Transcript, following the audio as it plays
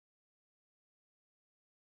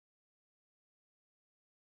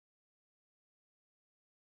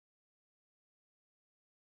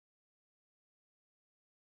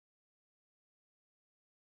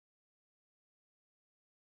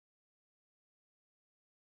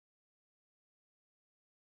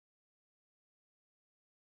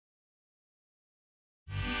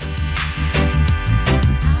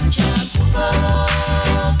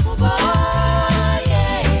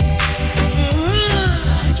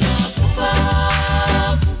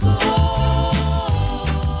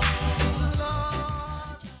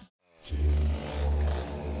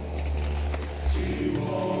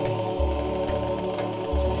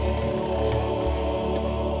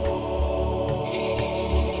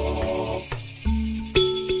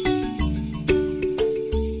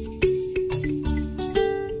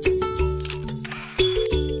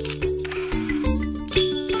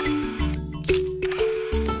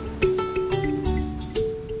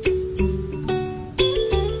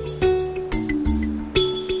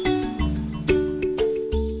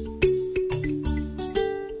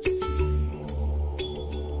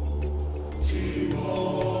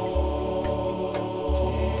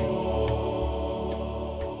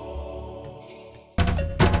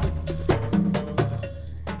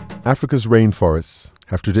Africa's rainforests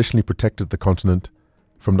have traditionally protected the continent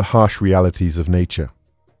from the harsh realities of nature.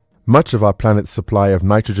 Much of our planet's supply of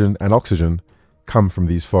nitrogen and oxygen come from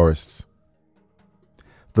these forests.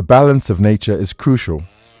 The balance of nature is crucial,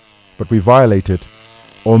 but we violate it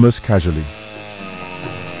almost casually.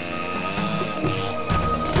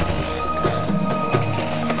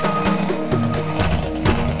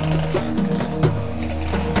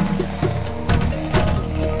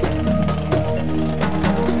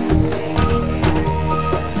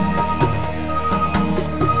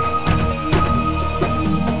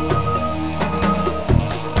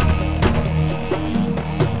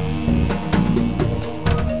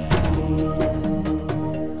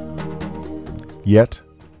 Yet,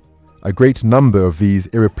 a great number of these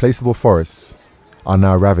irreplaceable forests are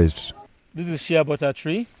now ravaged. This is shea butter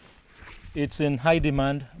tree. It's in high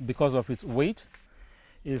demand because of its weight.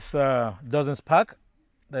 It doesn't spark.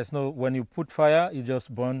 There's no, when you put fire, it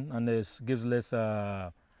just burns and it gives less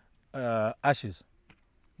ashes.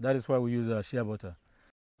 That is why we use shea butter.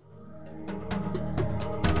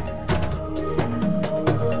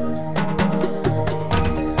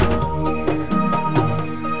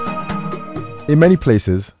 In many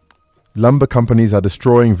places, lumber companies are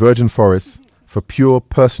destroying virgin forests for pure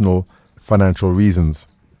personal financial reasons.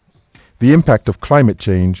 The impact of climate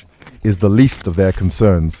change is the least of their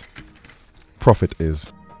concerns. Profit is.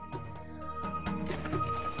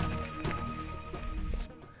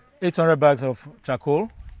 800 bags of charcoal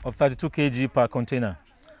of 32 kg per container,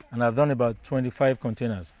 and I've done about 25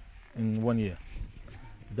 containers in 1 year.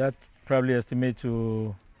 That probably estimates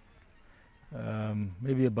to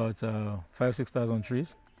maybe about 5,000–6,000 trees.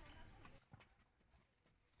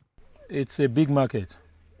 It's a big market.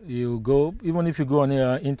 You go, even if you go on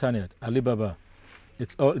the internet, Alibaba,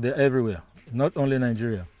 they're everywhere. Not only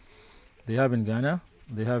Nigeria. They have in Ghana,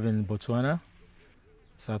 they have in Botswana,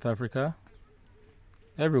 South Africa,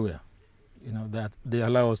 everywhere. You know, that they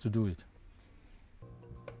allow us to do it.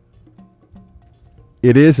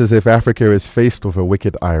 It is as if Africa is faced with a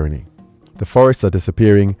wicked irony. The forests are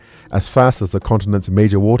disappearing as fast as the continent's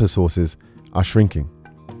major water sources are shrinking.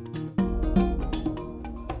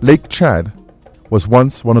 Lake Chad was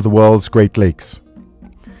once one of the world's Great Lakes,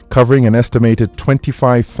 covering an estimated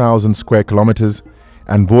 25,000 square kilometers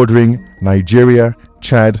and bordering Nigeria,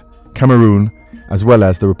 Chad, Cameroon, as well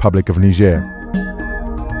as the Republic of Niger.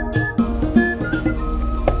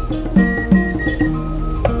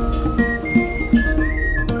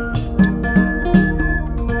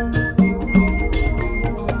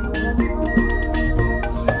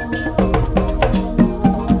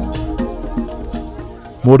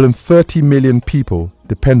 More than 30 million people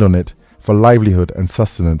depend on it for livelihood and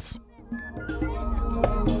sustenance.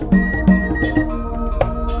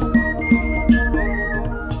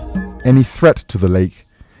 Any threat to the lake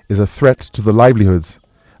is a threat to the livelihoods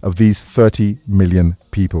of these 30 million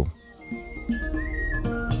people.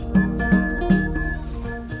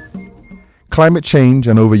 Climate change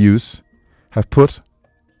and overuse have put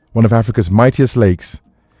one of Africa's mightiest lakes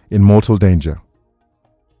in mortal danger.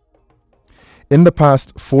 In the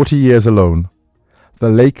past 40 years alone, the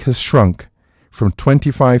lake has shrunk from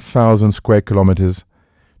 25,000 square kilometers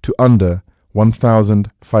to under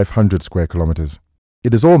 1,500 square kilometers.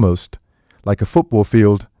 It is almost like a football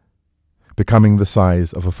field becoming the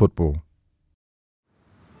size of a football.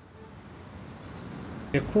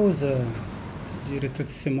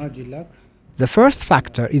 The first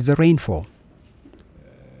factor is the rainfall.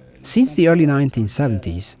 Since the early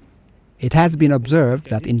 1970s, it has been observed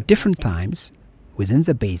that in different times within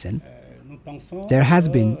the basin, there has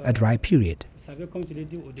been a dry period.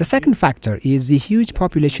 The second factor is the huge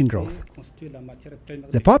population growth.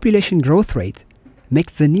 The population growth rate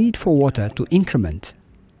makes the need for water to increment.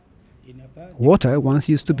 Water once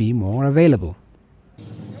used to be more available.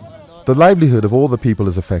 The livelihood of all the people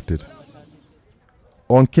is affected.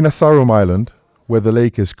 On Kinasarum Island, where the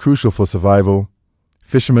lake is crucial for survival,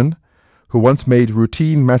 fishermen, who once made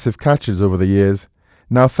routine massive catches over the years,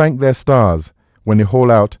 now thank their stars when they haul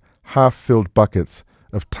out half-filled buckets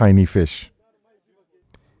of tiny fish.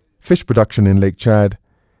 Fish production in Lake Chad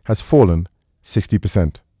has fallen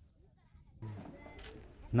 60%.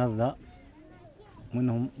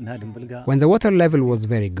 When the water level was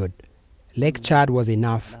very good, Lake Chad was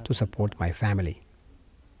enough to support my family.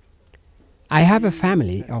 I have a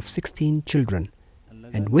family of 16 children,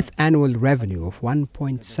 and with annual revenue of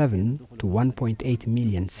 1.7 to 1.8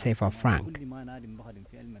 million CFA franc,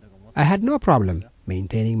 I had no problem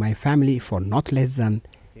maintaining my family for not less than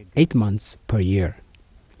 8 months per year.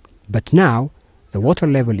 But now, the water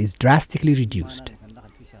level is drastically reduced.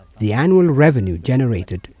 The annual revenue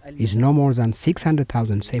generated is no more than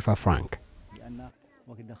 600,000 CFA franc.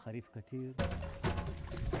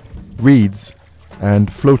 Reeds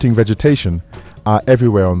and floating vegetation are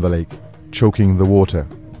everywhere on the lake, choking the water.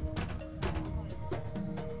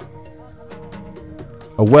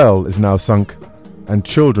 A well is now sunk, and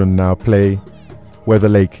children now play where the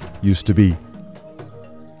lake used to be.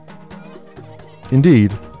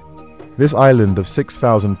 Indeed, this island of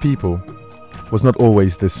 6,000 people was not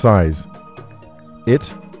always this size.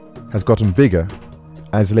 It has gotten bigger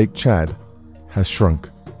as Lake Chad has shrunk.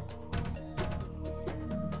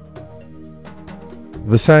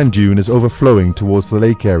 The sand dune is overflowing towards the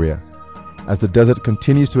lake area as the desert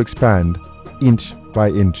continues to expand inch by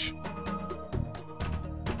inch.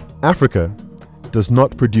 Africa does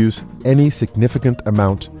not produce any significant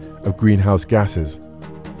amount of greenhouse gases,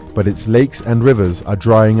 but its lakes and rivers are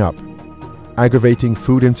drying up, aggravating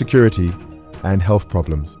food insecurity and health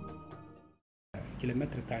problems.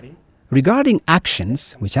 Regarding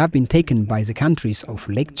actions which have been taken by the countries of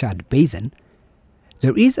Lake Chad Basin,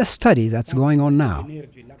 there is a study that's going on now,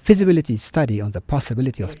 feasibility study on the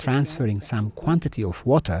possibility of transferring some quantity of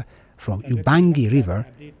water from Ubangi River,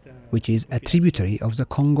 which is a tributary of the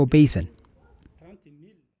Congo Basin.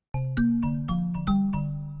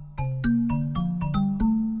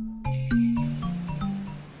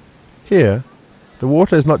 Here, the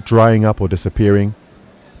water is not drying up or disappearing,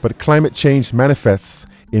 but climate change manifests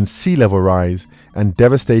in sea level rise and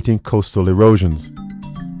devastating coastal erosions.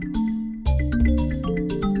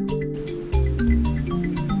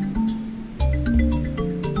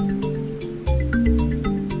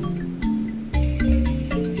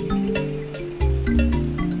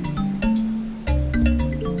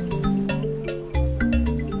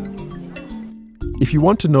 If you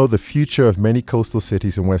want to know the future of many coastal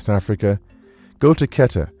cities in West Africa, go to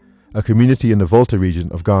Keta, a community in the Volta region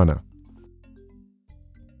of Ghana.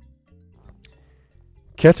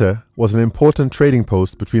 Keta was an important trading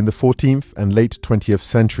post between the 14th and late 20th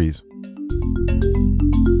centuries.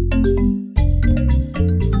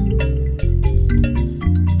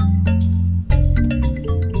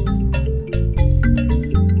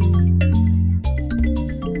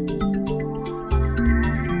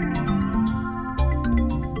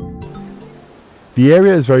 The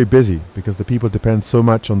area is very busy because the people depend so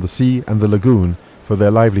much on the sea and the lagoon for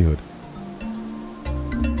their livelihood.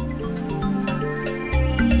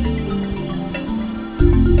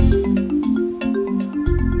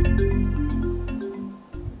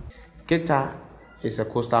 Keta is a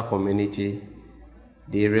coastal community.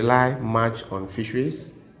 They rely much on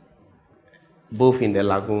fisheries, both in the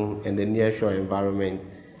lagoon and the nearshore environment,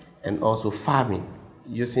 and also farming,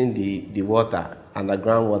 using the water,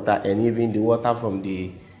 underground water, and even the water from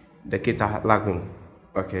the Keta lagoon,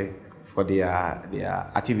 okay, for their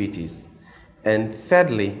activities. And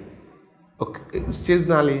thirdly,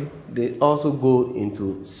 seasonally, they also go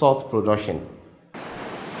into salt production.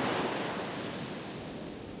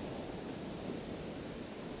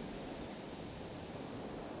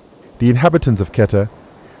 The inhabitants of Keta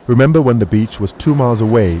remember when the beach was 2 miles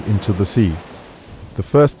away into the sea. The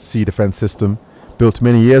first sea defense system, built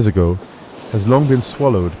many years ago, has long been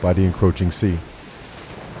swallowed by the encroaching sea.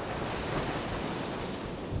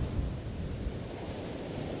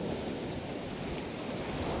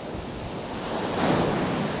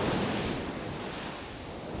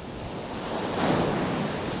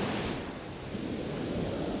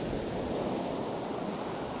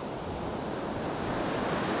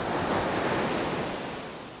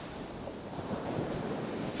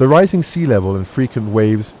 The rising sea level and frequent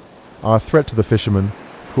waves are a threat to the fishermen,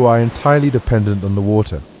 who are entirely dependent on the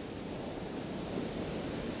water.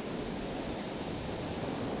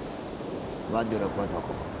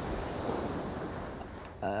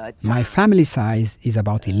 My family size is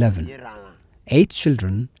about 11, 8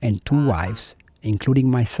 children and 2 wives, including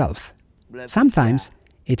myself. Sometimes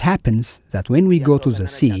it happens that when we go to the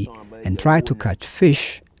sea and try to catch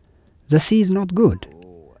fish, the sea is not good.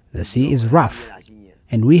 The sea is rough,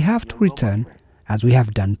 and we have to return as we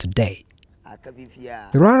have done today.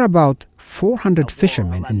 There are about 400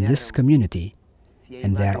 fishermen in this community,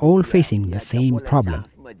 and they are all facing the same problem.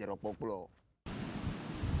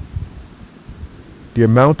 The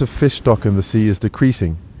amount of fish stock in the sea is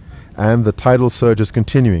decreasing, and the tidal surge is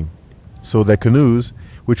continuing, so their canoes,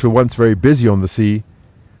 which were once very busy on the sea,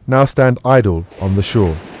 now stand idle on the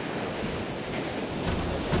shore.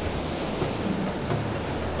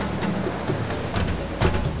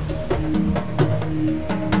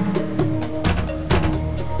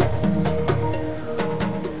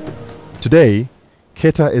 Today,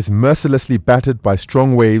 Keta is mercilessly battered by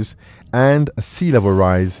strong waves and a sea level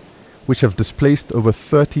rise, which have displaced over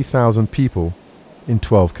 30,000 people in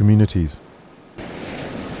 12 communities.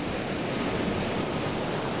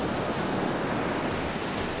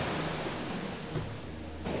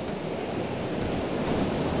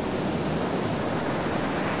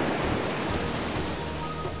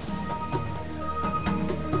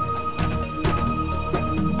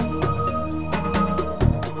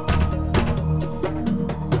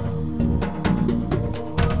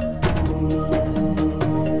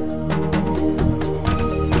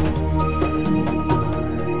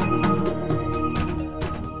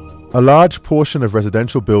 A large portion of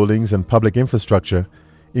residential buildings and public infrastructure,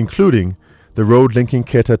 including the road linking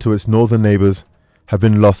Keta to its northern neighbors, have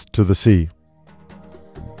been lost to the sea.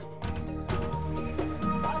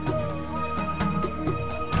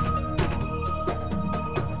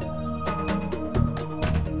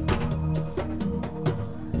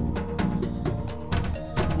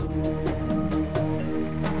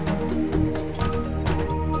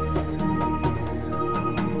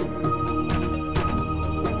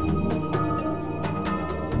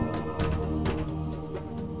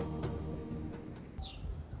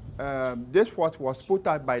 This fort was put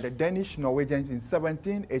out by the Danish Norwegians in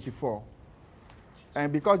 1784.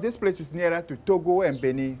 And because this place is nearer to Togo and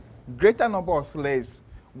Benin, greater number of slaves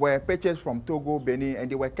were purchased from Togo, Benin, and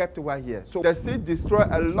they were kept over here. So the sea destroyed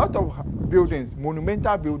a lot of buildings,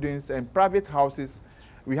 monumental buildings and private houses.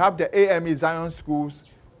 We have the AME Zion schools,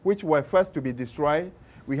 which were first to be destroyed.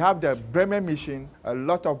 We have the Bremen Mission, a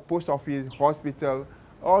lot of post office, hospital,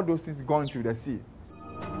 all those things gone to the sea.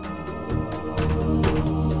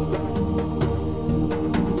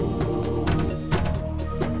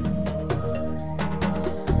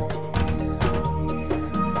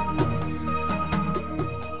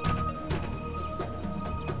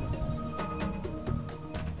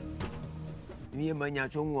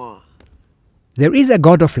 There is a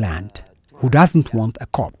god of land who doesn't want a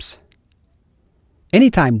corpse.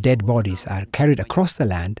 Anytime dead bodies are carried across the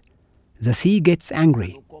land, the sea gets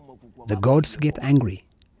angry. The gods get angry.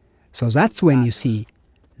 So that's when you see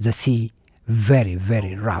the sea very,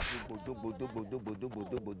 very rough.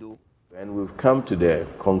 And we've come to the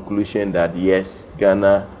conclusion that yes,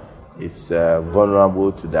 Ghana is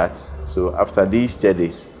vulnerable to that. So after these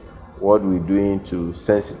studies, what we're doing to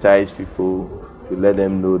sensitize people, to let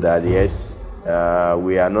them know that yes,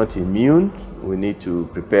 we are not immune. We need to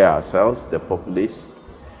prepare ourselves, the populace,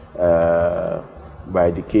 by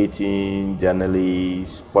educating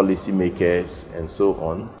journalists, policymakers, and so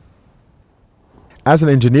on. As an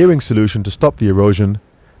engineering solution to stop the erosion,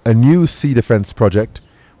 a new sea defense project,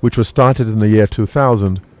 which was started in the year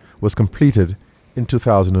 2000, was completed in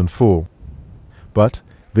 2004. But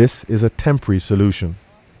this is a temporary solution.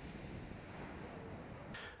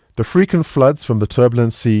 The frequent floods from the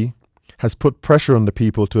turbulent sea has put pressure on the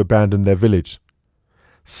people to abandon their village.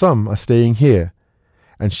 Some are staying here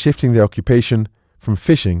and shifting their occupation from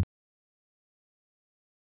fishing